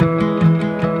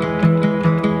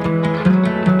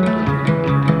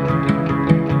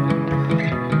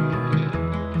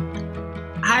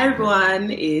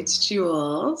it's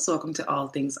Jules. Welcome to All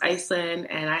Things Iceland,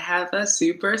 and I have a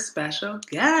super special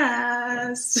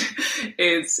guest.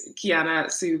 It's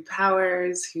Kiana Sue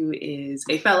Powers, who is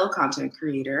a fellow content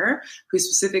creator who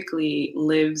specifically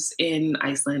lives in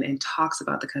Iceland and talks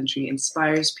about the country,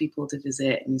 inspires people to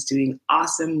visit, and is doing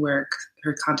awesome work.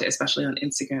 Her content, especially on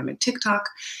Instagram and TikTok.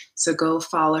 So go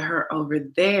follow her over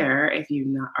there if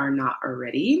you are not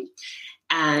already.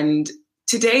 And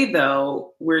today,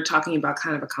 though, we're talking about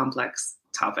kind of a complex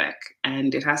topic,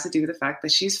 and it has to do with the fact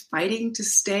that she's fighting to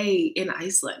stay in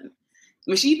Iceland. I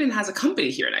mean, she even has a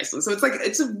company here in Iceland. So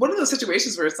it's one of those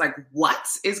situations where it's like, what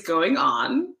is going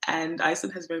on? And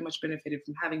Iceland has very much benefited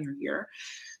from having her here.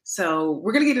 So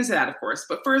we're going to get into that, of course.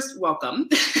 But first, welcome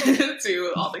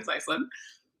to All Things Iceland.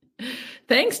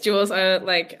 Thanks, Jules.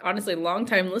 Honestly,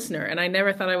 longtime listener, and I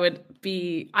never thought I would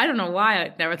be, I don't know why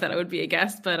I never thought I would be a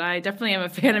guest, but I definitely am a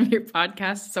fan of your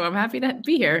podcast, so I'm happy to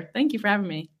be here. Thank you for having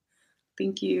me.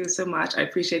 Thank you so much. I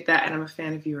appreciate that, and I'm a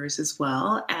fan of yours as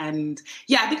well. And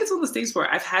yeah, I think it's one of those things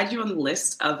where I've had you on the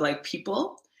list of like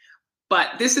people, but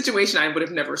this situation I would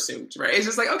have never assumed, right? It's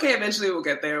just like, okay, eventually we'll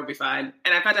get there, it'll be fine.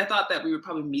 And in fact, I thought that we would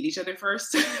probably meet each other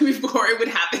first before it would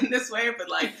happen this way, but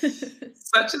like,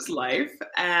 such is life.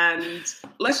 And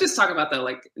let's just talk about that,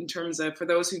 like in terms of, for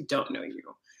those who don't know you,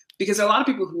 because a lot of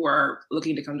people who are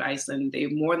looking to come to Iceland, they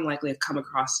more than likely have come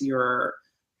across your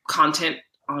content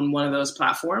on one of those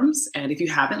platforms. And if you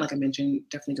haven't, like I mentioned,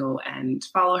 definitely go and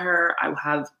follow her. I will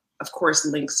have, of course,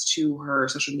 links to her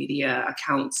social media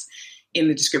accounts in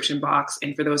the description box,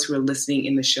 and for those who are listening,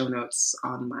 in the show notes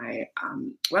on my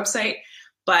website.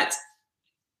 But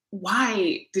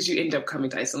why did you end up coming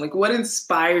to Iceland? Like, what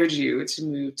inspired you to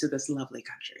move to this lovely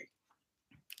country?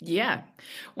 Yeah.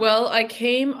 Well, I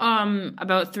came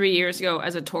about 3 years ago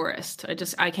as a tourist.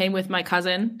 I came with my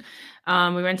cousin.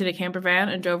 We rented a camper van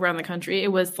and drove around the country.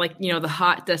 It was like, the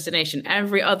hot destination.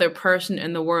 Every other person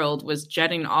in the world was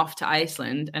jetting off to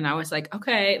Iceland. And I was like,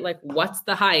 okay, like, what's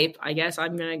the hype? I guess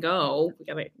I'm going to go. We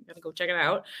gotta go check it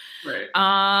out. Right.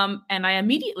 And I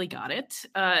immediately got it.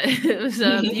 It was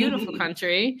a beautiful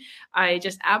country. I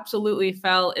just absolutely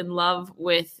fell in love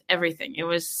with everything.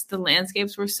 The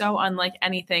landscapes were so unlike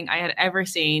anything I had ever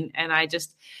seen. And I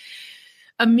just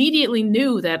immediately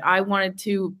knew that I wanted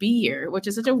to be here, which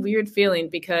is such a weird feeling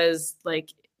because like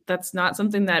that's not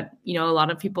something that, a lot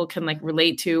of people can like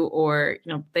relate to or,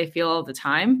 they feel all the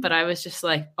time. But I was just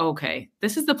like, okay,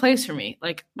 this is the place for me.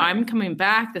 Like I'm coming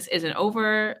back. This isn't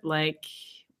over. Like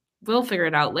we'll figure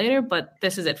it out later, but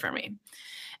this is it for me.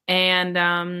 And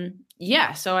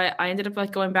so I ended up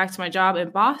like going back to my job in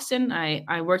Boston.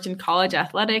 I worked in college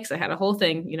athletics. I had a whole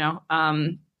thing,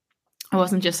 I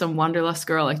wasn't just some wanderlust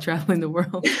girl like traveling the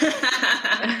world.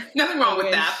 Nothing wrong with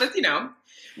that, but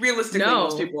realistically,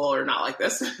 most people are not like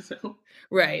this.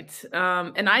 Right.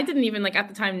 And I didn't even like at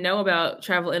the time know about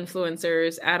travel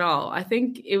influencers at all. I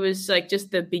think it was like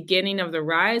just the beginning of the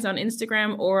rise on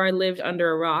Instagram, or I lived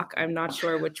under a rock. I'm not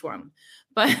sure which one.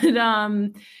 But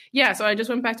so I just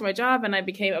went back to my job and I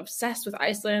became obsessed with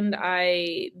Iceland.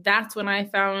 That's when I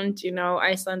found,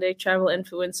 Icelandic travel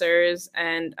influencers,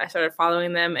 and I started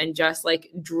following them and just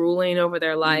like drooling over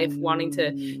their life, wanting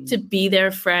to be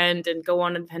their friend and go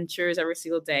on adventures every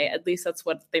single day. At least that's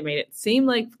what they made it seem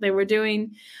like they were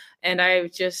doing. And I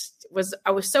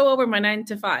was so over my 9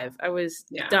 to 5. I was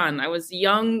done. I was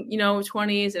young,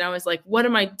 20s. And I was like, what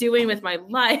am I doing with my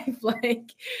life?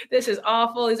 Like, this is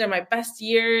awful. These are my best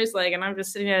years. Like, and I'm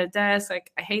just sitting at a desk.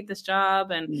 Like, I hate this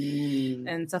job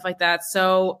and stuff like that.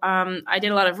 So I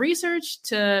did a lot of research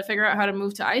to figure out how to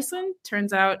move to Iceland.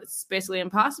 Turns out it's basically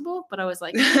impossible. But I was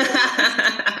like,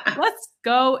 let's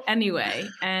go anyway.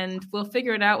 And we'll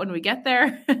figure it out when we get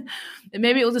there. And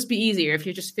maybe it'll just be easier if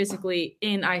you're just physically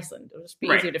in Iceland. It'll just be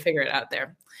easier to figure it out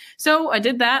there. So I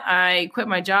did that. I quit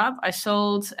my job. I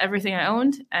sold everything I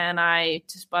owned, and I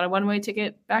just bought a one-way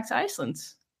ticket back to Iceland.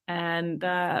 And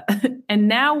and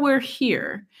now we're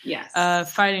here,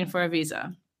 fighting for a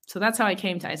visa. So that's how I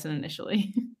came to Iceland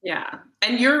initially. Yeah.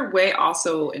 And your way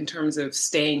also in terms of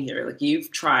staying here, like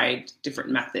you've tried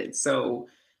different methods. So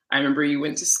I remember you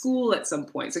went to school at some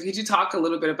point. So could you talk a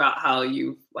little bit about how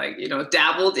you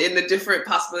dabbled in the different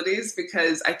possibilities?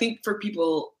 Because I think for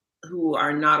people who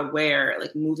are not aware,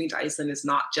 like moving to Iceland is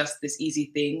not just this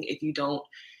easy thing if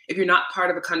you're not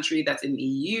part of a country that's in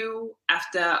EU,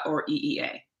 EFTA, or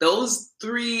EEA. Those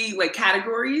three like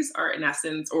categories are in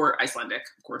essence, or Icelandic,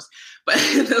 of course, but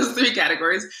those three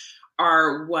categories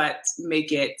are what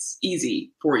make it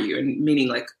easy for you. And meaning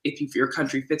like if your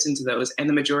country fits into those, and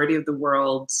the majority of the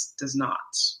world does not,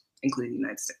 including the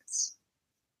United States.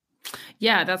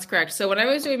 Yeah, that's correct. So when I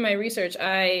was doing my research,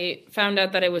 I found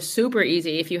out that it was super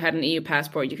easy if you had an EU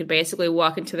passport. You could basically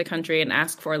walk into the country and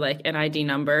ask for like an ID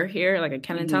number here, like a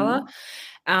Kenentala. Hmm.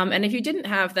 And if you didn't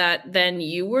have that, then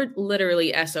you were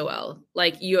literally SOL.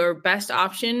 Like your best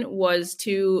option was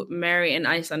to marry an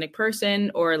Icelandic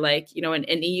person or like,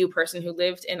 an EU person who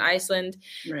lived in Iceland.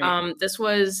 Right. This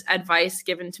was advice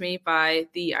given to me by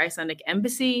the Icelandic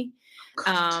embassy.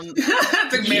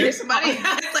 To marry somebody,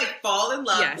 it's like fall in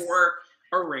love Yes. or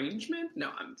arrangement. No,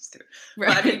 I'm just kidding.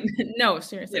 Right. But I mean, No,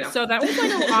 seriously. you know. So that was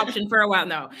like an option for a while.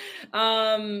 No.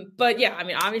 But yeah, I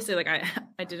mean, obviously, like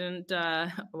I didn't,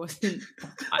 I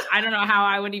don't know how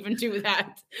I would even do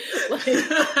that. Like,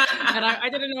 and I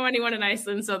didn't know anyone in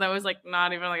Iceland, so that was like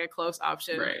not even like a close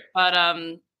option. Right. But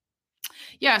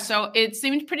yeah, so it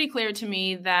seemed pretty clear to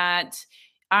me that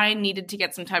I needed to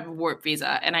get some type of work visa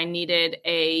and I needed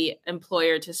a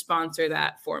employer to sponsor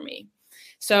that for me.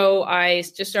 So I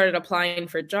just started applying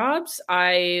for jobs.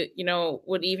 I,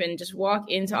 would even just walk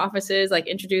into offices, like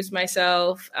introduce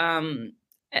myself,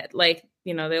 like,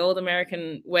 the old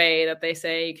American way that they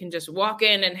say you can just walk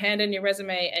in and hand in your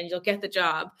resume and you'll get the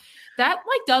job. That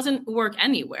like doesn't work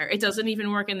anywhere. It doesn't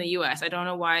even work in the US. I don't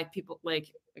know why people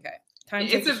like, okay.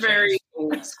 It's a very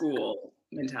old school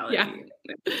mentality. Yeah.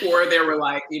 Before there were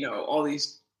like, all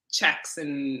these checks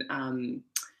and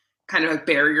kind of like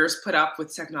barriers put up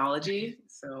with technology.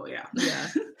 So yeah.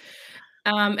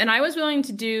 And I was willing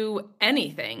to do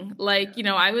anything. Like,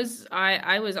 I was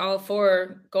all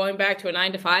for going back to a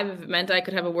 9-to-5 if it meant I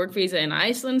could have a work visa in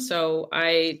Iceland. So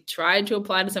I tried to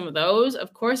apply to some of those.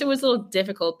 Of course, it was a little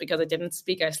difficult because I didn't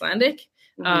speak Icelandic,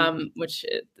 which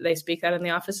they speak that in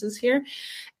the offices here.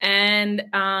 And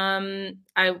I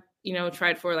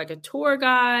tried for like a tour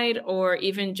guide or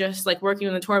even just like working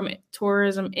in the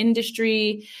tourism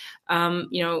industry,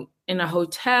 in a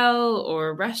hotel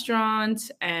or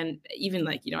restaurant. And even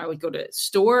like, I would go to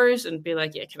stores and be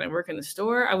like, yeah, can I work in the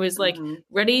store? I was like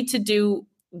ready to do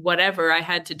whatever I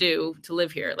had to do to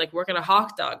live here, like work at a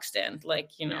hot dog stand, like,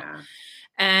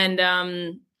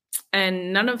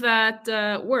 and none of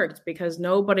that worked because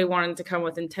nobody wanted to come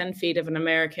within 10 feet of an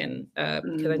American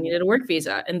because I needed a work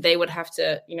visa and they would have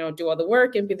to, do all the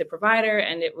work and be the provider.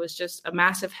 And it was just a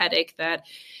massive headache that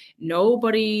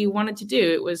nobody wanted to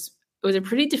do. It was a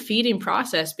pretty defeating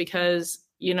process because,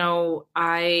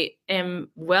 I am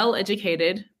well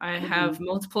educated. I have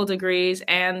multiple degrees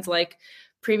and like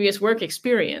previous work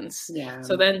experience. Yeah.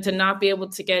 So then to not be able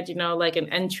to get, like an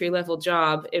entry level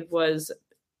job,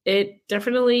 it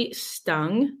definitely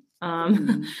stung.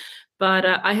 But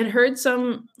I had heard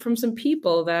from some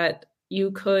people that you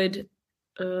could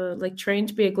like train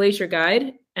to be a glacier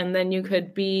guide and then you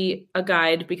could be a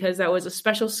guide because that was a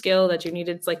special skill that you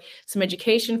needed like some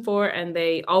education for. And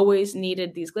they always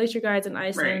needed these glacier guides in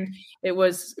Iceland. Right. It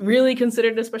was really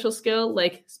considered a special skill,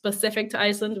 like specific to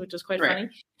Iceland, which was quite funny.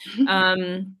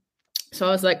 So I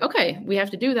was like, okay, we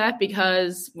have to do that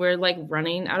because we're like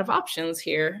running out of options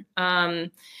here.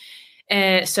 And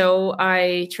so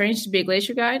I trained to be a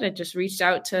glacier guide. I just reached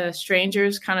out to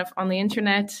strangers kind of on the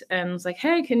internet and was like,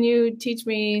 hey, can you teach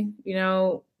me,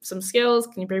 some skills?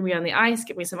 Can you bring me on the ice,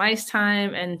 give me some ice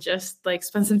time and just like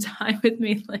spend some time with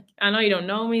me? Like, I know you don't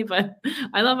know me, but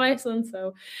I love Iceland.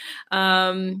 So,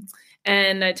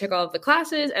 and I took all of the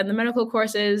classes and the medical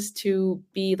courses to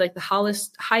be like the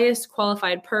highest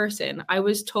qualified person. I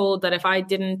was told that if I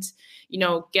didn't,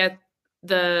 get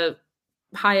the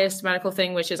highest medical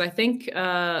thing, which is I think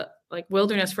like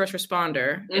wilderness first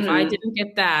responder. If I didn't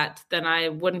get that, then I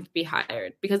wouldn't be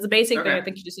hired because the basic thing I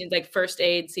think you just need like first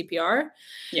aid, CPR.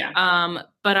 Yeah.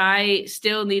 But I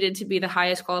still needed to be the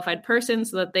highest qualified person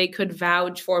so that they could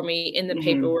vouch for me in the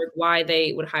paperwork why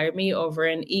they would hire me over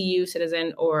an EU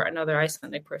citizen or another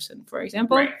Icelandic person, for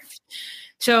example. Right.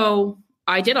 So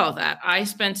I did all that. I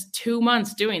spent 2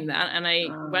 months doing that and I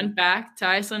went back to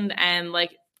Iceland and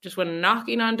like just went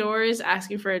knocking on doors,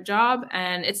 asking for a job.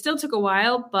 And it still took a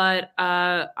while, but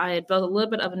I had built a little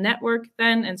bit of a network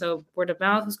then. And so word of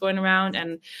mouth was going around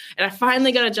and I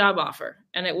finally got a job offer.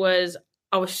 And I was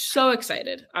so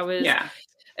excited.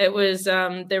 It was,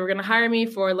 they were going to hire me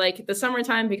for like the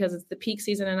summertime because it's the peak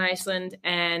season in Iceland.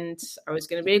 And I was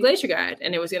going to be a glacier guide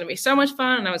and it was going to be so much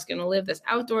fun. And I was going to live this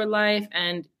outdoor life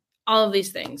and all of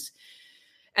these things.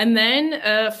 And then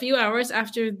a few hours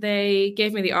after they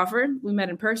gave me the offer, we met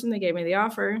in person, they gave me the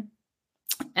offer.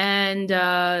 And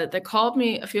they called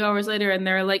me a few hours later and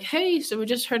they're like, hey, so we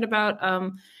just heard about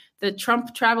the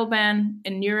Trump travel ban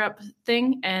in Europe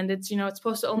thing. And it's, it's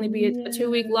supposed to only be a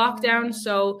 2-week lockdown.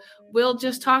 So we'll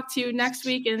just talk to you next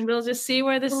week and we'll just see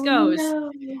where this goes.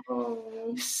 No.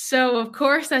 So, of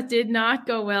course, that did not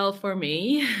go well for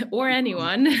me or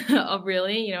anyone,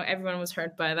 really. Everyone was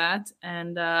hurt by that.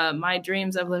 And my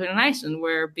dreams of living in Iceland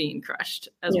were being crushed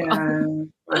as well.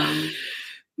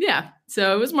 Yeah.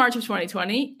 So it was March of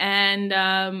 2020. And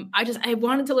I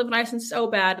wanted to live in Iceland so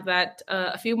bad that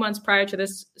a few months prior to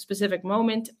this specific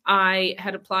moment, I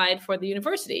had applied for the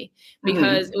university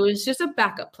because it was just a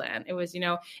backup plan. It was,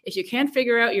 if you can't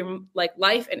figure out your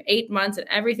life in 8 months and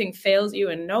everything fails you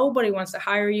and nobody wants to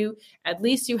hire you, at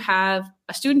least you have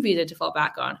a student visa to fall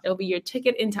back on. It'll be your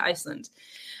ticket into Iceland.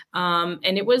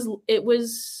 And it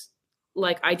was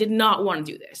I did not want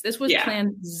to do this. This was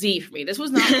plan Z for me. This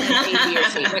was not plan A, B, or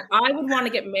C. I would want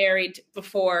to get married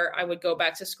before I would go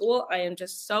back to school. I am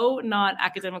just so not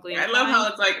academically inclined. I love how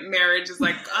it's marriage is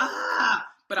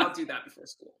but I'll do that before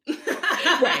school.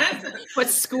 Right. But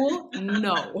school,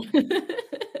 no.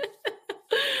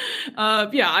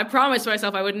 I promised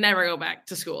myself I would never go back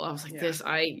to school. I was like,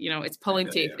 it's pulling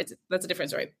teeth. That's a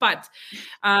different story. But,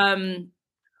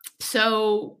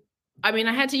 so I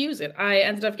had to use it. I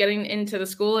ended up getting into the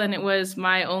school and it was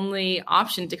my only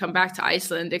option to come back to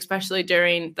Iceland, especially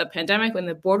during the pandemic when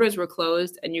the borders were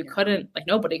closed and you couldn't,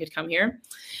 nobody could come here.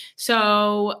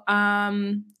 So,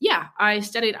 I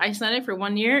studied Icelandic for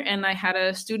 1 year and I had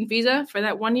a student visa for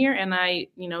that 1 year. And I,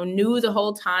 knew the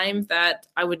whole time that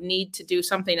I would need to do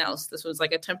something else. This was a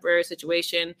temporary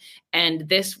situation. And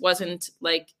this wasn't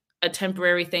a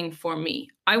temporary thing for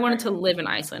me. I wanted to live in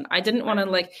Iceland. I didn't want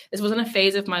to this wasn't a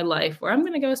phase of my life where I'm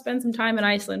going to go spend some time in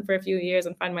Iceland for a few years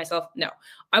and find myself. No,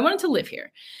 I wanted to live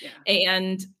here. Yeah.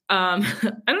 And I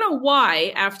don't know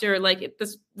why after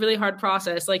this really hard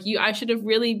process, I should have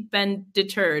really been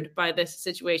deterred by this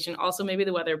situation. Also maybe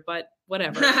the weather, but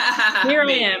whatever. Here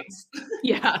I am.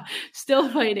 Yeah. Still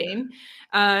fighting.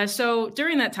 So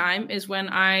during that time is when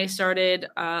I started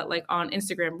on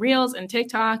Instagram Reels and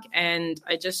TikTok, and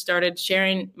I just started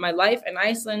sharing my life in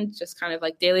Iceland, just kind of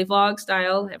daily vlog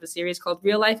style. I have a series called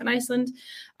Real Life in Iceland.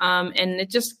 And it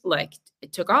just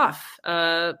it took off.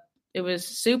 It was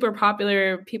super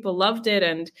popular. People loved it.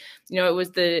 And, it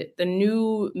was the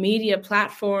new media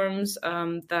platforms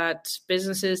that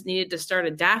businesses needed to start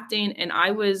adapting. And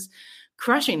I was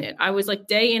crushing it. I was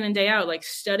day in and day out,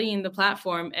 studying the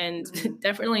platform and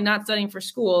definitely not studying for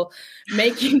school,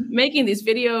 making these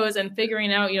videos and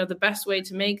figuring out, the best way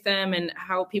to make them and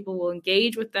how people will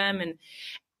engage with them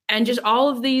and just all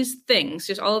of these things,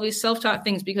 just all of these self-taught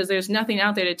things, because there's nothing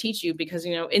out there to teach you because,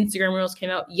 Instagram Reels came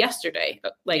out yesterday,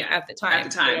 at the time.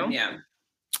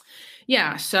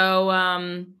 Yeah.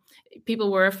 So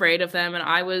people were afraid of them and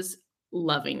I was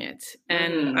loving it.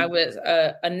 And I was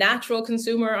a natural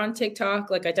consumer on TikTok.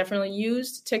 I definitely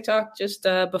used TikTok just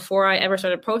before I ever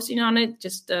started posting on it,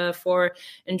 just for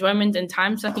enjoyment and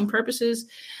time sucking purposes.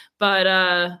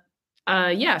 But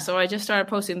so I just started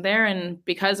posting there. And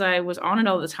because I was on it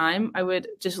all the time, I would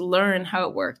just learn how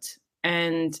it worked.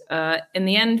 And in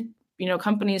the end,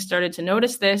 companies started to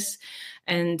notice this.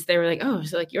 And they were like, oh,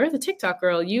 so you're the TikTok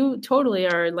girl. You totally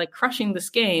are crushing this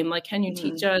game. Can you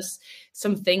teach us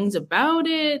some things about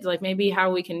it? Maybe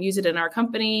how we can use it in our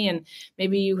company, and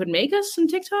maybe you could make us some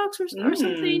TikToks or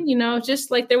something,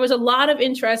 just there was a lot of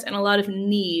interest and a lot of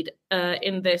need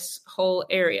in this whole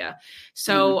area.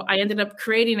 So I ended up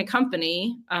creating a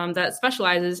company that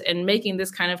specializes in making this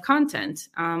kind of content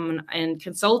and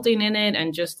consulting in it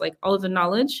and just all of the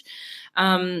knowledge.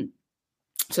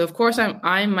 So, of course,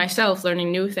 I'm myself learning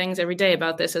new things every day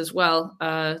about this as well,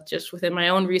 just within my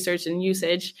own research and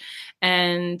usage.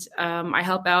 And I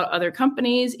help out other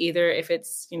companies, either if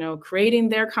it's, creating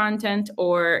their content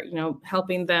or,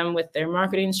 helping them with their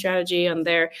marketing strategy on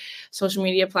their social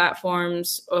media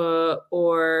platforms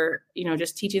or,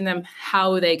 just teaching them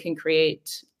how they can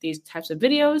create these types of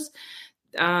videos.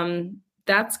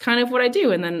 That's kind of what I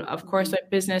do. And then, of course, my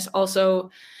business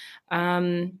also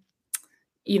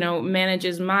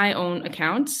manages my own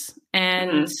accounts,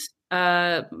 and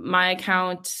my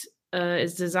account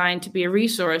is designed to be a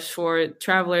resource for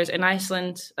travelers in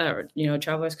Iceland,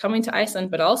 travelers coming to Iceland,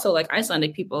 but also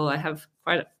Icelandic people. I have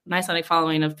quite an Icelandic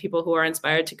following of people who are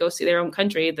inspired to go see their own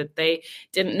country that they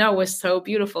didn't know was so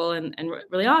beautiful and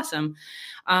really awesome.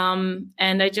 And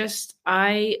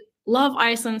I love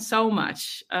Iceland so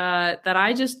much that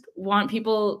I just want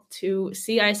people to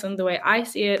see Iceland the way I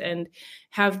see it and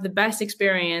have the best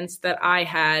experience that I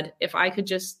had. If I could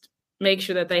just make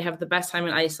sure that they have the best time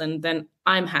in Iceland, then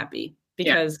I'm happy,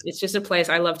 because it's just a place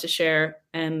I love to share.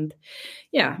 And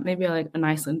maybe an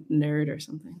Iceland nerd or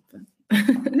something. But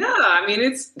No, I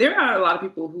mean, there are a lot of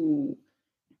people who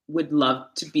would love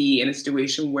to be in a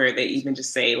situation where they even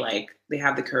just say, like, they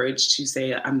have the courage to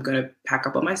say, I'm going to pack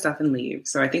up all my stuff and leave.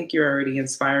 So I think you're already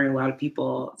inspiring a lot of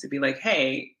people to be like,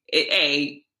 hey,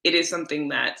 it is something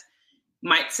that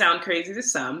might sound crazy to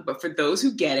some, but for those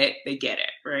who get it, they get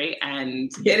it, right?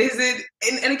 And it isn't,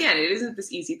 and again, it isn't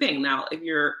this easy thing. Now,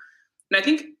 and I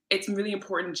think it's really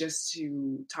important just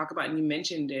to talk about, and you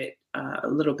mentioned it a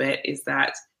little bit, is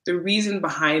that the reason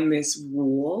behind this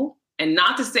rule, and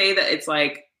not to say that it's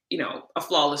like, a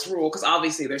flawless rule, because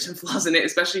obviously there's some flaws in it,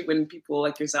 especially when people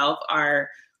like yourself are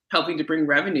helping to bring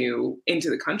revenue into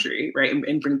the country, right?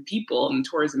 And bring people, and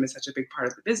tourism is such a big part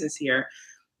of the business here.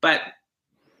 But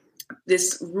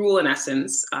this rule, in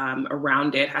essence,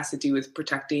 around it has to do with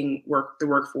protecting the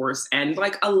workforce and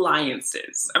like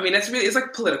alliances. I mean, it's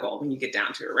like political when you get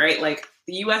down to it, right? Like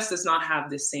the US does not have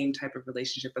this same type of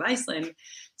relationship with Iceland.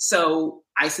 So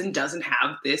Iceland doesn't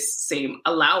have this same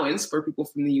allowance for people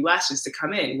from the US just to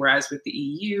come in. Whereas with the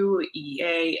EU,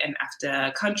 EEA, and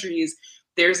EFTA countries,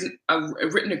 there's a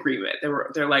written agreement.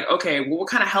 They're like, okay, well, we'll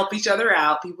kind of help each other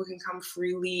out. People can come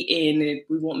freely in, and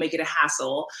we won't make it a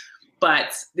hassle.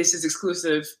 But this is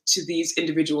exclusive to these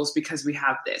individuals because we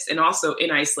have this. And also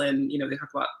in Iceland, they talk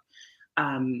about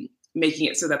making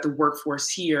it so that the workforce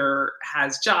here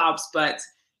has jobs, but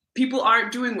people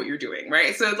aren't doing what you're doing,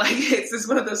 right? So like, it's just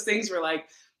one of those things where like,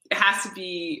 it has to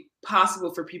be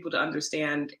possible for people to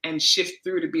understand and shift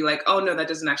through to be like, oh no, that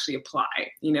doesn't actually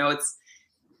apply.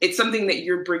 It's something that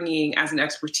you're bringing as an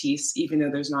expertise, even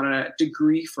though there's not a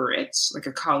degree for it, like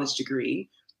a college degree,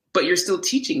 but you're still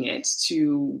teaching it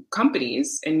to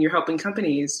companies, and you're helping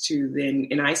companies to then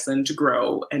in Iceland to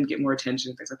grow and get more attention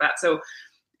and things like that. So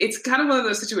it's kind of one of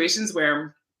those situations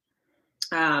where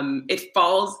it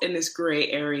falls in this gray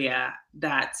area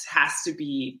that has to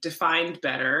be defined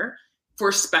better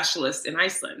for specialists in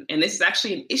Iceland. And this is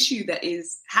actually an issue that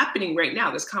is happening right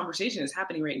now. This conversation is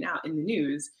happening right now in the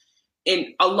news,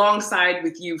 alongside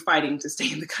with you fighting to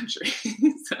stay in the country.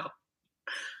 So.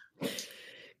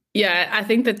 Yeah, I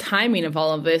think the timing of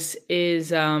all of this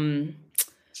is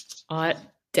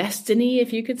destiny,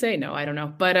 if you could say. No, I don't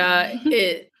know. But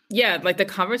like the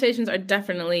conversations are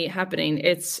definitely happening.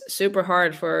 It's super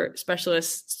hard for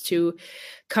specialists to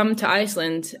come to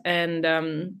Iceland, and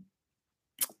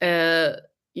they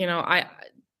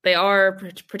are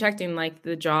protecting like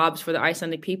the jobs for the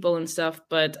Icelandic people and stuff.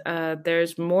 But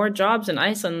there's more jobs in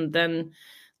Iceland than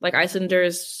like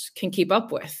Icelanders can keep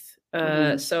up with.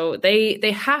 So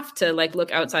they have to like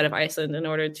look outside of Iceland in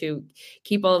order to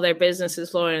keep all of their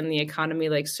businesses flowing and the economy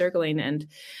like circling. And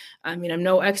I mean, I'm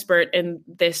no expert in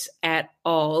this at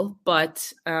all,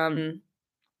 but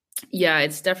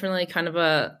it's definitely kind of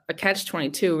a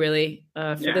catch-22 really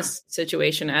for this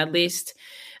situation, at least.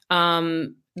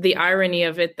 The irony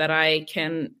of it that I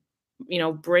can,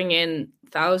 bring in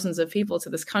thousands of people to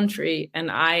this country, and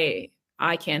I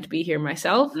can't be here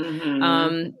myself.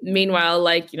 Meanwhile,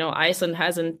 like, Iceland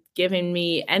hasn't given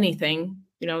me anything.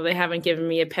 They haven't given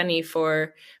me a penny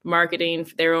for marketing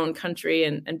for their own country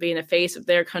and being a face of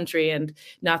their country. And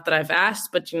not that I've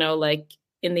asked, but, like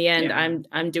in the end,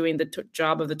 I'm doing the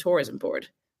job of the tourism board.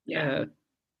 Yeah.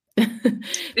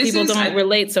 People don't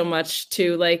relate so much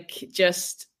to like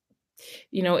just,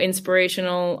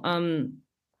 inspirational,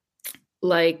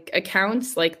 like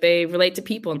accounts, like they relate to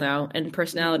people now, and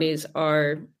personalities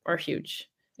are huge.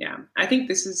 Yeah, I think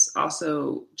this is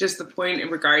also just the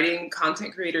point regarding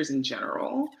content creators in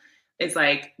general. It's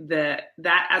like that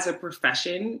as a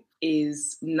profession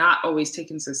is not always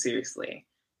taken so seriously,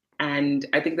 and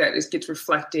I think that it gets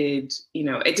reflected.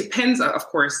 It depends, of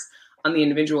course, on the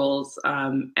individuals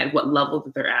at what level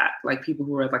that they're at. Like people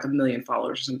who are at like 1 million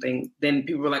followers or something, then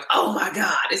people are like, oh my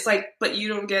God. It's like, but you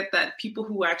don't get that people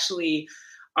who actually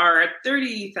are at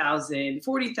 30,000,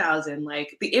 40,000,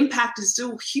 like the impact is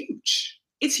still huge.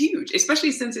 It's huge,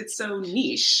 especially since it's so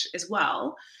niche as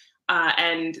well.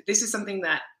 And this is something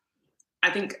that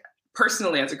I think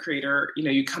personally as a creator,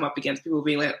 you come up against people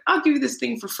being like, I'll give you this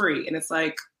thing for free. And it's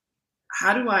like,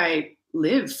 how do I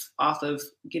live off of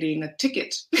getting a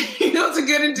ticket, to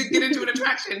get into an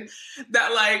attraction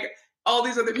that like all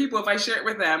these other people, if I share it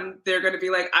with them, they're going to be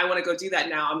like, I want to go do that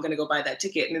now. I'm going to go buy that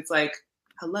ticket. And it's like,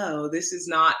 hello, this is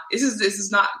not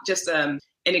just an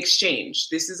exchange.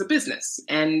 This is a business.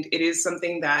 And it is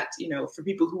something that, for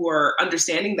people who are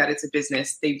understanding that it's a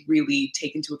business, they really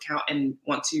take into account and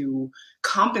want to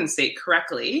compensate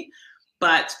correctly.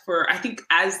 But I think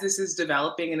as this is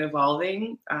developing and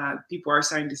evolving, people are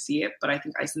starting to see it. But I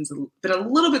think Iceland's been a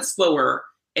little bit slower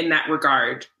in that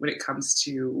regard when it comes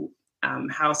to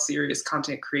how serious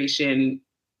content creation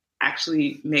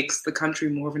actually makes the country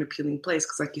more of an appealing place.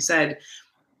 Because like you said,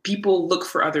 people look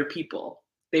for other people.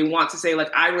 They want to say,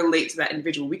 like, I relate to that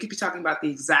individual. We could be talking about the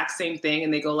exact same thing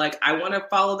and they go like, I want to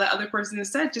follow that other person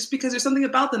instead, just because there's something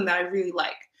about them that I really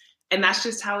like. And that's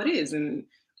just how it is. And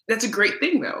that's a great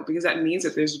thing, though, because that means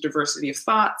that there's a diversity of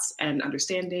thoughts and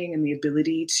understanding and the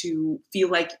ability to feel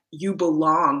like you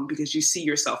belong because you see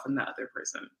yourself in the other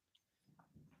person.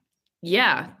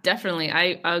 Yeah, definitely.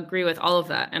 I agree with all of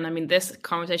that. And I mean, this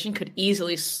conversation could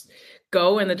easily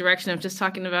go in the direction of just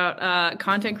talking about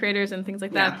content creators and things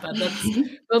like that. But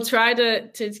we'll try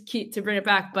to bring it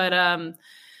back. But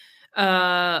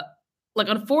like,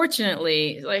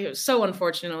 unfortunately,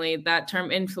 that term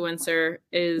influencer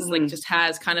is like just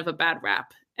has kind of a bad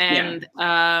rap. And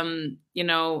you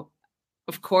know,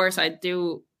 of course, I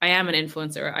am an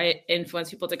influencer. I influence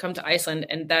people to come to Iceland,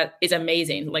 and that is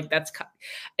amazing. Like, that's,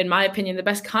 in my opinion, the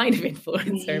best kind of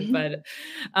influencer. But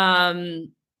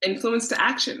influence to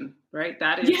action, right?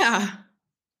 That is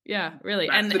yeah, really.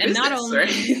 And business, not only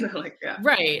right? Like,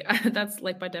 right, that's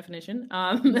like by definition.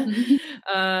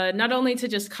 Not only to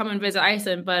just come and visit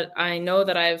Iceland, but I know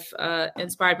that I've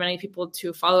inspired many people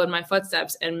to follow in my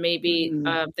footsteps, and maybe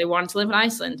they wanted to live in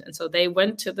Iceland, and so they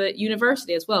went to the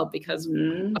university as well, because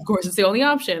of course it's the only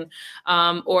option.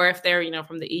 Or if they're, you know,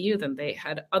 from the EU, then they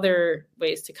had other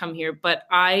ways to come here. But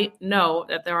I know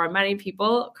that there are many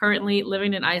people currently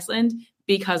living in Iceland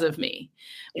because of me,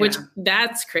 which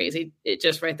that's crazy. It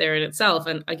just right there in itself.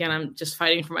 And again, I'm just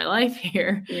fighting for my life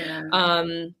here.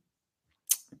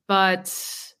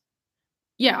 But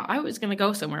yeah, I was going to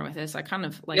go somewhere with this. I kind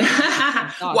of like,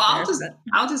 well,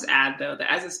 I'll just add though, that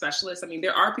as a specialist, I mean,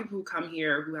 there are people who come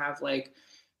here who have like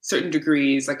certain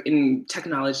degrees, like in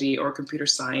technology or computer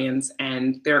science.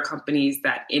 And there are companies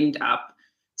that end up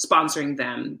sponsoring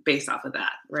them based off of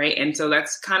that. Right. And so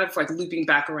that's kind of like looping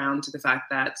back around to the fact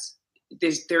that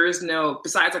there is no,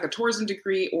 besides like a tourism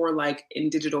degree or like in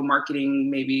digital marketing,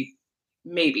 maybe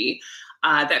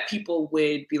that people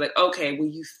would be like, okay, well,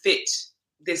 you fit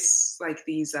this, like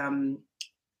these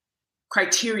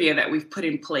criteria that we've put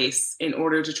in place in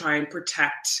order to try and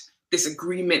protect this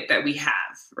agreement that we have,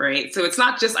 right? So it's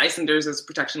not just Icelanders as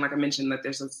protection, like I mentioned, that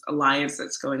there's this alliance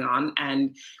that's going on.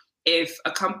 And if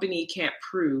a company can't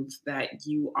prove that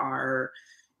you are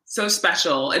so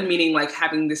special, and meaning like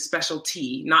having this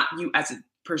specialty, not you as a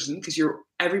person, because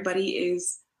everybody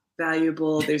is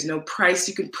valuable. There's no price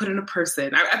you can put on a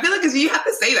person. I feel like you have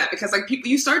to say that, because like people,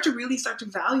 you start to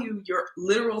value your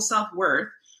literal self-worth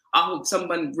off of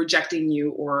someone rejecting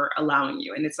you or allowing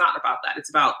you. And it's not about that. It's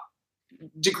about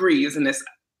degrees in this,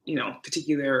 you know,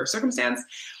 particular circumstance.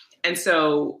 And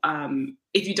so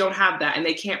if you don't have that and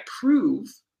they can't prove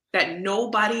that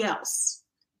nobody else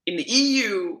in the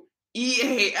EU,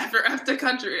 EA, after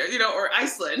country, you know, or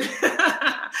Iceland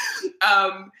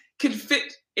can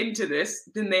fit into this,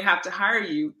 then they have to hire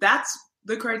you. That's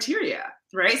the criteria,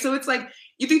 right? So it's like,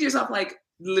 you think to yourself, like,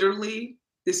 literally,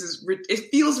 it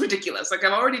feels ridiculous. Like,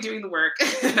 I'm already doing the work,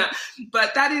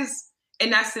 but that is,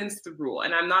 in essence, the rule.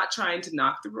 And I'm not trying to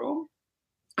knock the rule.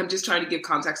 I'm just trying to give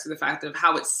context to the fact of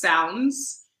how it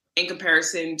sounds in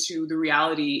comparison to the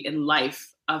reality in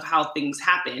life of how things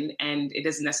happen. And it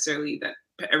isn't necessarily that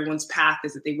everyone's path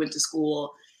is that they went to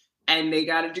school and they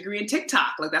got a degree in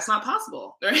TikTok. Like, that's not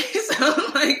possible, right? So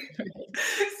it's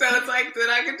like, then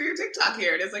I could do TikTok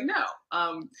here. And it's like, no.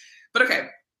 But okay,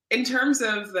 in terms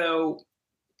of, though,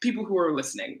 people who are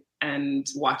listening and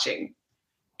watching,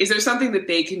 is there something that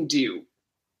they can do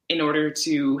in order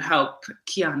to help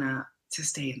Kiana to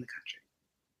stay in the country?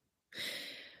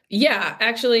 Yeah,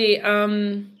 actually.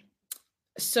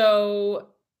 So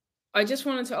I just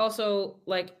wanted to also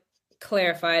like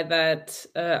clarify that,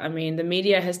 I mean, the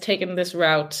media has taken this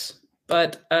route,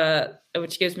 but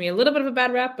which gives me a little bit of a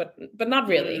bad rap, but not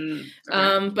really.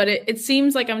 Okay. But it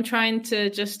seems like I'm trying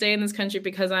to just stay in this country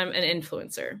because I'm an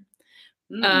influencer.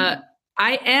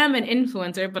 I am an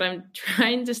influencer, but I'm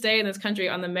trying to stay in this country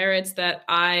on the merits that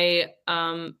I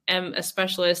am a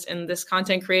specialist in this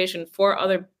content creation for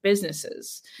other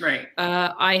businesses. Right.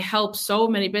 I help so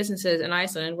many businesses in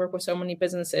Iceland and work with so many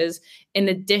businesses in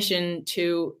addition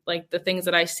to like the things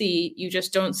that I see. You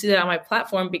just don't see that on my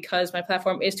platform because my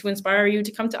platform is to inspire you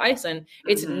to come to Iceland.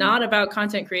 It's not about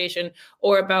content creation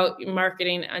or about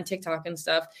marketing on TikTok and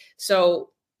stuff. So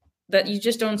that you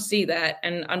just don't see that.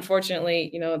 And unfortunately,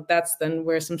 you know, that's then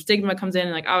where some stigma comes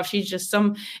in, like, oh, she's just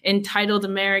some entitled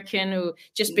American who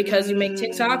just because you make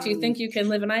TikToks, you think you can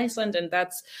live in Iceland. And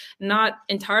that's not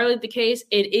entirely the case.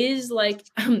 It is like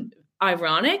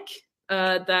ironic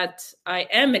that I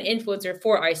am an influencer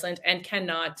for Iceland and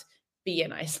cannot be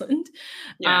in Iceland.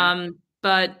 Yeah.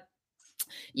 But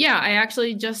Yeah, I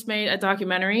actually just made a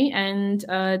documentary, and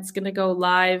it's going to go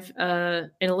live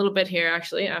in a little bit here,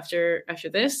 actually, after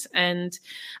this. And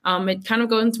it kind of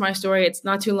goes into my story. It's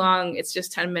not too long. It's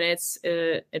just 10 minutes.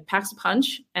 It packs a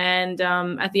punch. And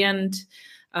at the end,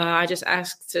 I just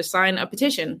asked to sign a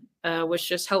petition, which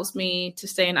just helps me to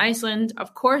stay in Iceland.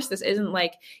 Of course, this isn't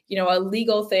like, a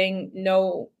legal thing.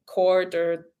 No court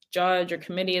or judge or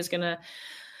committee is going to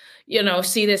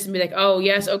see this and be like, oh,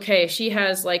 yes, okay, she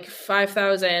has like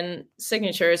 5,000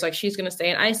 signatures, like she's going to stay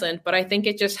in Iceland. But I think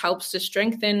it just helps to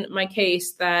strengthen my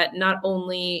case that not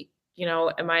only,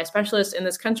 am I a specialist in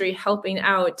this country helping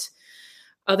out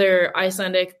other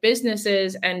Icelandic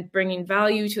businesses and bringing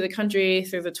value to the country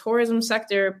through the tourism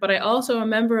sector, but I also am a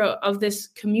member of this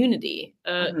community,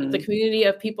 the community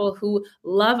of people who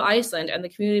love Iceland and the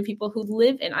community of people who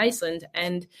live in Iceland.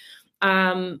 And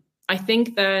I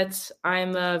think that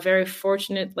I'm a very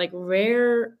fortunate, like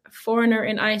rare foreigner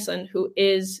in Iceland who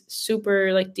is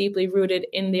super like deeply rooted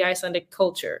in the Icelandic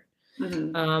culture.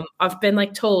 I've been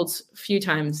like told a few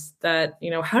times that,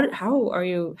 how are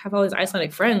you have all these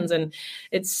Icelandic friends? And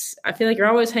I feel like you're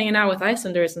always hanging out with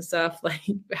Icelanders and stuff. Like,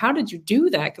 how did you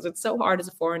do that? Because it's so hard as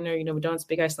a foreigner, we don't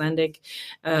speak Icelandic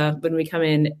when we come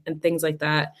in and things like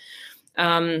that.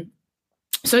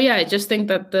 So yeah, I just think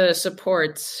that the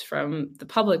support from the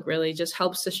public really just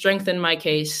helps to strengthen my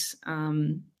case.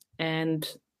 And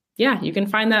yeah, you can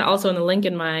find that also in the link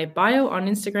in my bio on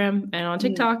Instagram and on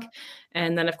TikTok.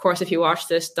 And then, of course, if you watch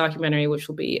this documentary, which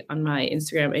will be on my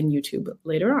Instagram and YouTube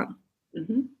later on.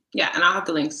 Yeah, and I'll have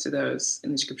the links to those in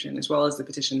the description as well as the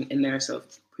petition in there. So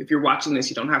if you're watching this,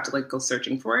 you don't have to like go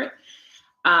searching for it.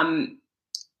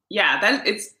 Yeah,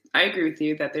 I agree with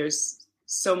you that there's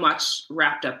so much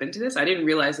wrapped up into this. I didn't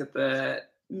realize that the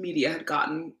media had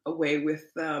gotten away with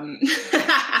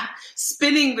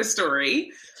spinning the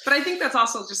story, but I think that's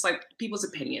also just like people's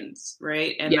opinions,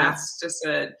 right? And that's just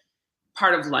a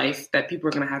part of life that people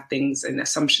are going to have things and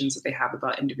assumptions that they have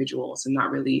about individuals and not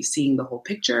really seeing the whole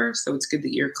picture. So it's good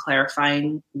that you're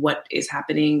clarifying what is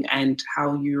happening and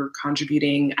how you're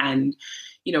contributing. And,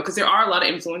 because there are a lot of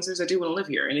influencers that do want to live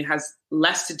here, and it has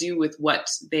less to do with what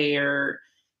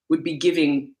would be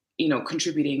giving,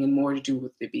 contributing, and more to do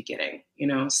with the beginning,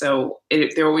 so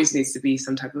there always needs to be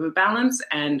some type of a balance.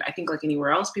 And I think like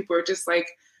anywhere else, people are just like,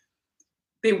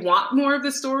 they want more of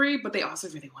the story, but they also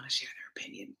really want to share their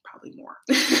opinion, probably more.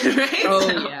 Right? Oh,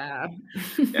 so, yeah.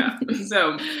 Yeah.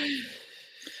 So,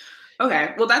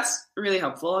 okay. Well, that's really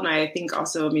helpful. And I think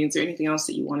also, is there anything else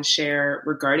that you want to share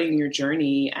regarding your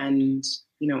journey and,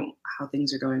 how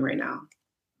things are going right now?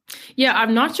 Yeah,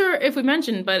 I'm not sure if we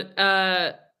mentioned, but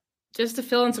just to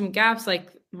fill in some gaps, like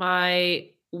my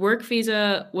work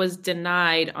visa was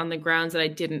denied on the grounds that I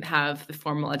didn't have the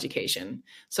formal education.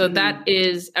 So that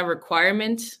is a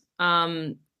requirement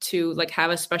to like have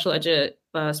a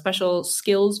special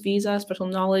skills visa, special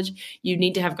knowledge. You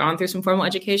need to have gone through some formal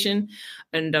education.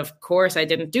 And of course, I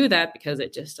didn't do that because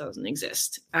it just doesn't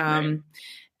exist. Right.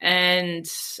 And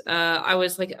I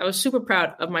was super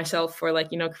proud of myself for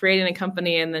creating a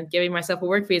company and then giving myself a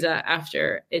work visa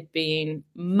after it being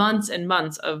months and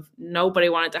months of nobody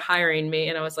wanted to hiring me.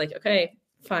 And I was like, okay,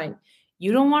 fine.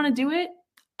 You don't want to do it?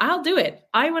 I'll do it.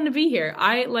 I want to be here.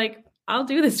 I'll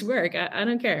do this work. I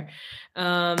don't care.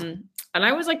 And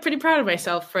I was pretty proud of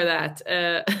myself for that.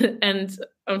 And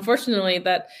unfortunately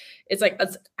that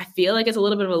I feel like it's a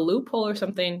little bit of a loophole or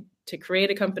something to create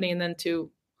a company and then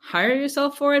to hire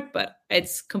yourself for it, but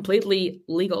it's completely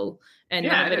legal and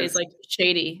none of it is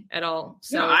shady at all.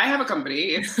 So no, I have a company.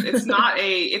 It's not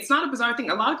a bizarre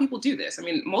thing. A lot of people do this.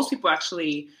 Most people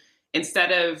actually,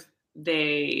 instead of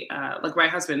like my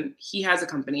husband, he has a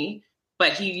company,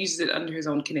 but he uses it under his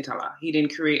own Kennitala. He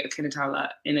didn't create a Kennitala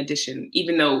in addition,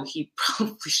 even though he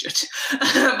probably should. But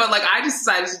I just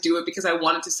decided to do it because I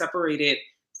wanted to separate it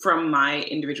from my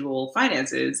individual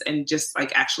finances and just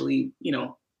actually,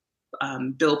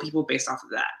 bill people based off of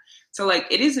that. So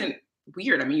it isn't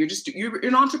weird. You're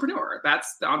an entrepreneur.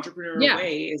 That's the entrepreneurial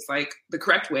way is the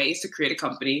correct way is to create a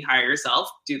company, hire yourself,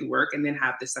 do the work, and then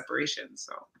have this separation.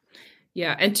 So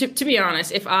yeah. And to be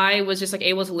honest, if I was just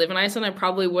able to live in Iceland, I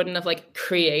probably wouldn't have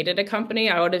created a company.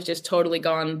 I would have just totally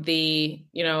gone the,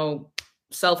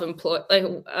 self-employed,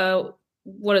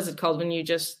 what is it called when you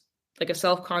just a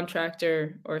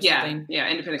self-contractor or something? Yeah.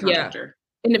 Independent contractor. Yeah.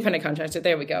 Independent contractor.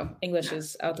 There we go. English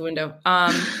is out the window.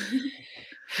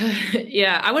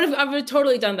 Yeah, I would have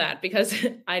totally done that because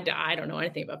I don't know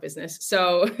anything about business.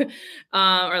 So,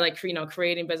 or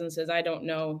creating businesses. I don't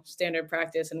know standard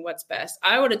practice and what's best.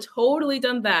 I would have totally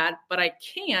done that, but I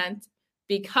can't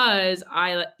because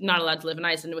I'm not allowed to live in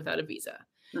Iceland without a visa.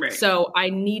 Right. So I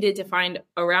needed to find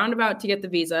a roundabout to get the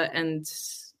visa. And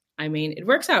I mean, it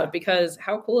works out because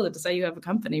how cool is it to say you have a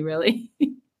company, really?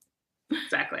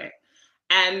 Exactly.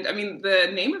 And I mean, the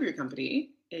name of your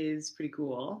company is pretty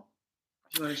cool.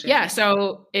 If you want to share. Yeah,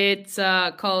 so it's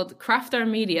called Craftar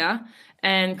Media,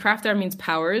 and Craftar means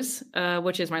powers,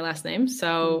 which is my last name.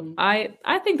 So I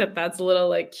think that that's a little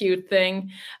like cute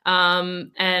thing.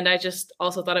 And I just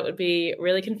also thought it would be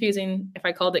really confusing if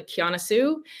I called it Kiana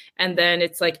Sue, and then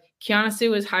it's like Kiana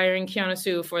Sue is hiring Kiana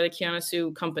Sue for the Kiana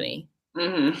Sue company.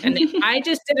 And I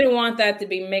just didn't want that to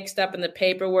be mixed up in the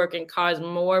paperwork and cause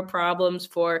more problems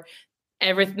for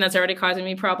everything that's already causing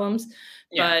me problems.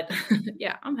 Yeah. But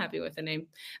yeah, I'm happy with the name.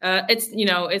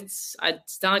 It's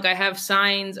not like I have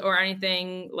signs or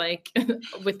anything like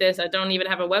with this. I don't even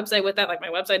have a website with that. Like my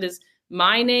website is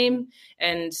my name.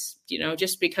 And,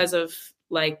 just because of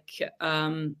like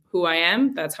who I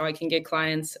am, that's how I can get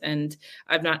clients. And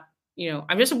I'm not,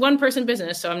 I'm just a one person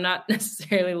business. So I'm not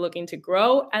necessarily looking to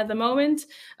grow at the moment.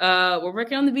 We're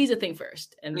working on the visa thing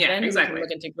first. And then we can look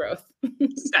into growth.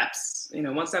 Steps,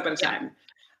 one step at a time.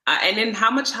 And then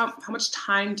how much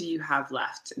time do you have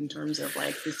left in terms of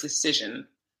like this decision?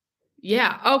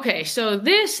 Yeah. Okay. So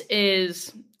this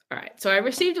is all right. So I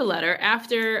received a letter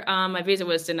after my visa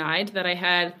was denied that I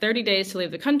had 30 days to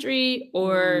leave the country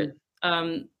or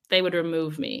they would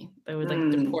remove me. They would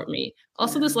deport me.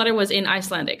 Also, this letter was in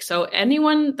Icelandic. So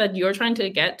anyone that you're trying to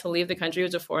get to leave the country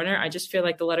as a foreigner, I just feel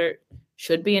like the letter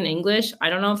should be in English.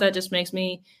 I don't know if that just makes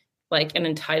me like an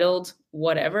entitled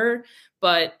whatever,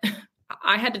 but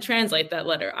I had to translate that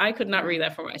letter. I could not read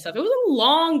that for myself. It was a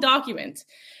long document.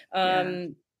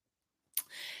 So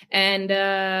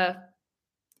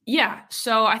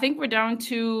I think we're down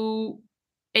to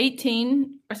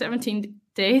 18 or 17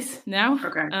 days now.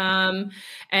 Okay. And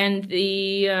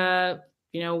I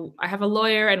have a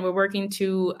lawyer and we're working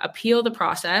to appeal the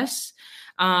process.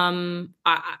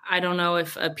 I don't know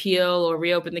if appeal or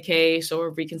reopen the case or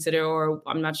reconsider, or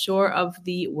I'm not sure of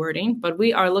the wording, but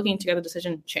we are looking to get the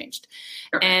decision changed.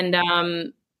 Okay. And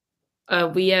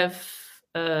we have,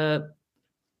 oh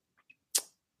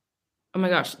my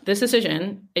gosh, this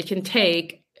decision, it can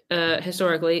take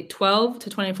historically 12 to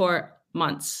 24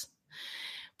 months,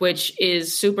 which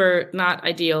is super not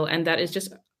ideal. And that is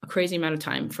just a crazy amount of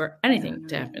time for anything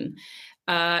to happen.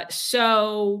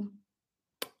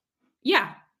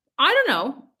 Yeah, I don't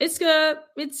know.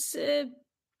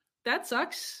 That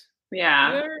sucks.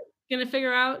 Yeah. We're going to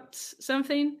figure out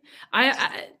something.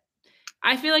 I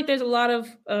feel like there's a lot of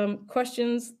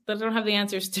questions that I don't have the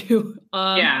answers to.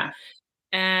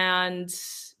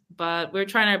 But we're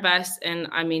trying our best. And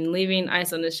I mean, leaving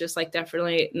Iceland is just like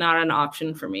definitely not an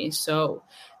option for me. So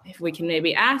if we can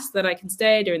maybe ask that I can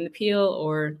stay during the appeal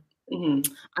or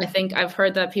I think I've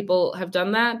heard that people have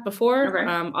done that before.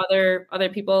 Okay. Other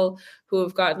people who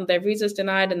have gotten their visas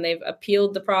denied and they've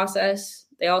appealed the process.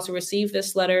 They also receive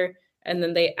this letter and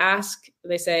then they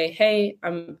say, hey,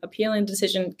 I'm appealing the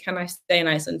decision. Can I stay in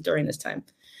Iceland during this time?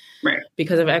 Right.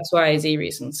 Because of X, Y, Z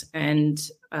reasons. And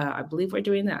I believe we're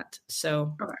doing that.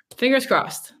 So Fingers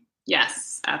crossed.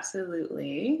 Yes,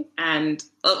 absolutely. And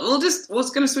we're going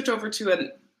to switch over to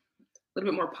a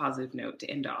little bit more positive note to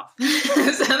end off.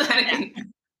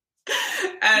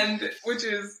 Which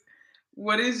is,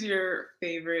 what is your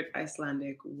favorite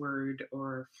Icelandic word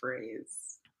or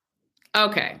phrase?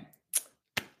 Okay.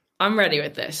 I'm ready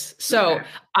with this. So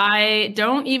I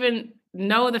don't even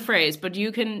know the phrase, but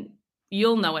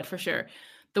you'll know it for sure.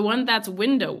 The one that's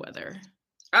window weather.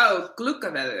 Oh,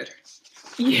 gluggaveður.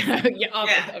 Yeah.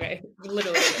 Okay.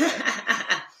 Literally.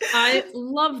 I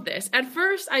love this. At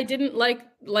first, I didn't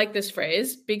like this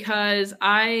phrase because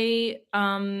when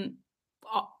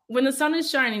the sun is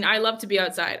shining, I love to be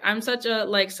outside. I'm such a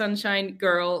sunshine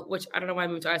girl, which I don't know why I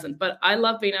moved to Iceland, but I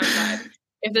love being outside.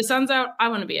 If the sun's out, I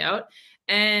want to be out.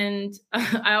 And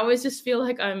I always just feel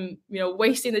like I'm,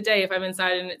 wasting the day if I'm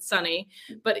inside and it's sunny.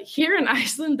 But here in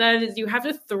Iceland, you have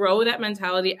to throw that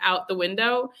mentality out the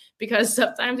window because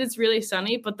sometimes it's really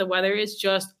sunny, but the weather is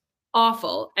just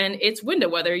awful and it's window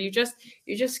weather. You just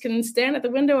can stand at the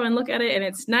window and look at it and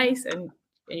it's nice and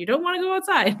you don't want to go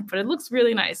outside, but it looks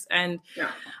really nice. And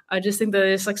I just think that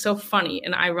it's so funny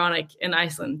and ironic in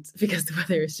Iceland because the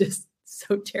weather is just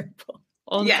so terrible.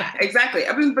 Yeah, exactly.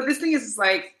 I mean, but this thing is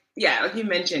like you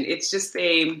mentioned, it's just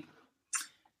when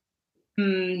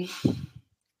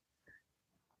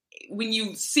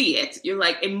you see it, you're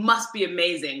like, it must be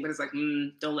amazing, but it's like,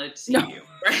 don't let it see you,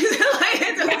 right?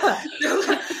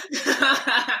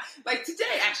 Like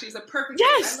today actually is a perfect day.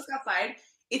 I look outside,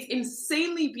 it's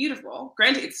insanely beautiful.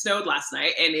 Granted, it snowed last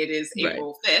night and it is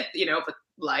April 5th, but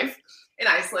life in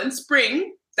Iceland,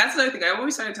 spring That's another thing. I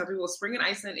always try to tell people spring in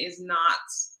Iceland is not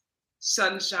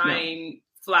sunshine,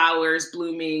 flowers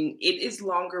blooming. It is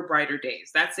longer, brighter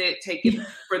days. That's it. Take it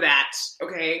for that.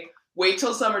 Okay. Wait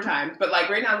till summertime. But like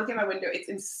right now, look at my window. It's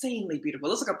insanely beautiful.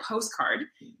 It looks like a postcard.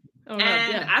 Oh,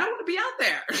 and I don't want to be out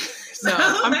there. So,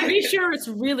 no, I'm pretty sure it's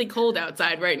really cold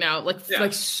outside right now.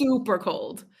 Like super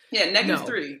cold. Yeah,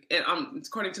 -3. It's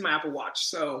according to my Apple Watch.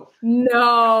 So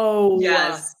no.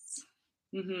 Yes.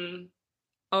 Mm-hmm.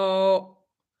 Oh,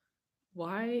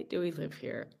 why do we live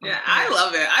here? Yeah, I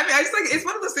love it. I mean, I just like it's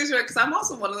one of those things where because I'm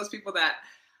also one of those people that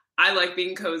I like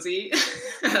being cozy.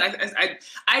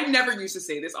 I never used to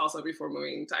say this also before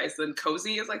moving to Iceland.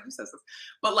 Cozy is like, who says this?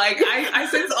 But like, I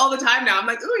say this all the time now. I'm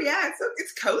like, oh yeah,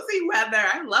 it's cozy weather.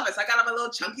 I love it. So I got on my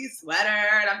little chunky sweater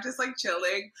and I'm just like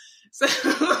chilling. So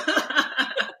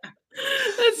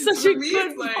that's such a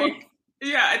good like,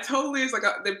 yeah, it totally is like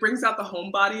it brings out the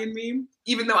homebody in me.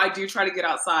 Even though I do try to get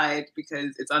outside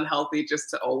because it's unhealthy just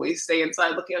to always stay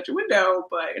inside looking out your window.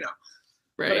 But you know,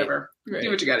 whatever. Right. Do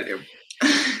what you got to do.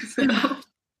 So.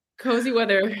 Cozy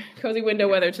window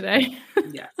weather today.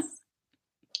 Yes.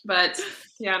 But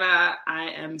Kiana,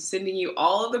 I am sending you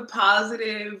all of the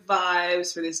positive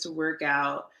vibes for this to work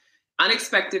out.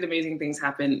 Unexpected, amazing things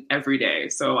happen every day.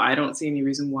 So I don't see any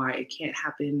reason why it can't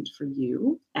happen for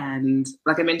you. And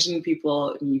like I mentioned,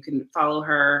 people, you can follow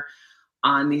her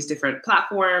on these different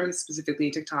platforms, specifically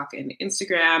TikTok and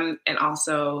Instagram, and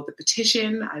also the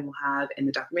petition I will have in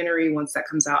the documentary. Once that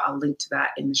comes out, I'll link to that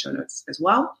in the show notes as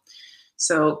well.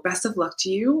 So best of luck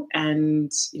to you.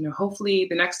 And, you know, hopefully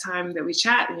the next time that we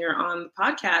chat and you're on the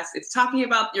podcast, it's talking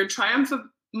about your triumphant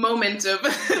moment of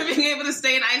being able to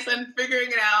stay in Iceland, figuring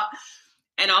it out,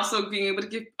 and also being able to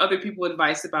give other people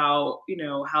advice about, you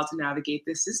know, how to navigate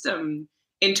this system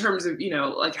in terms of, you know,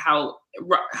 like how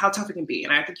tough it can be.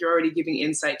 And I think you're already giving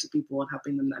insight to people and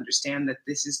helping them understand that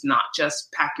this is not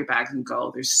just pack your bags and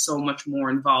go. There's so much more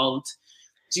involved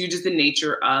due to the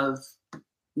nature of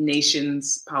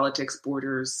nations, politics,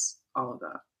 borders, all of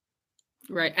that.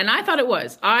 Right. And I thought it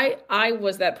was. I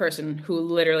was that person who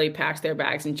literally packed their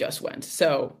bags and just went.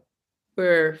 So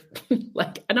we're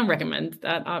like, I don't recommend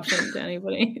that option to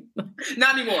anybody.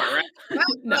 Not anymore, right?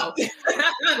 No.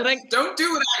 Like, don't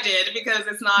do what I did because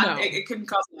it's not, it can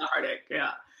cause a lot of heartache.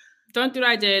 Yeah. Don't do what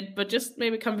I did, but just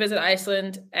maybe come visit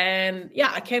Iceland. And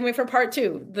yeah, I can't wait for part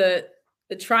 2, the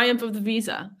triumph of the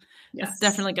visa. Yes. It's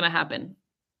definitely going to happen.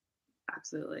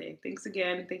 Absolutely. Thanks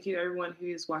again. Thank you to everyone who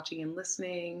is watching and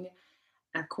listening.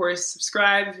 Of course,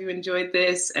 subscribe if you enjoyed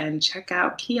this and check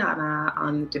out Kiana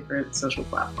on the different social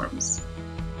platforms.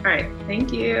 All right.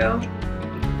 Thank you.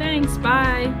 Thanks.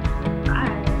 Bye.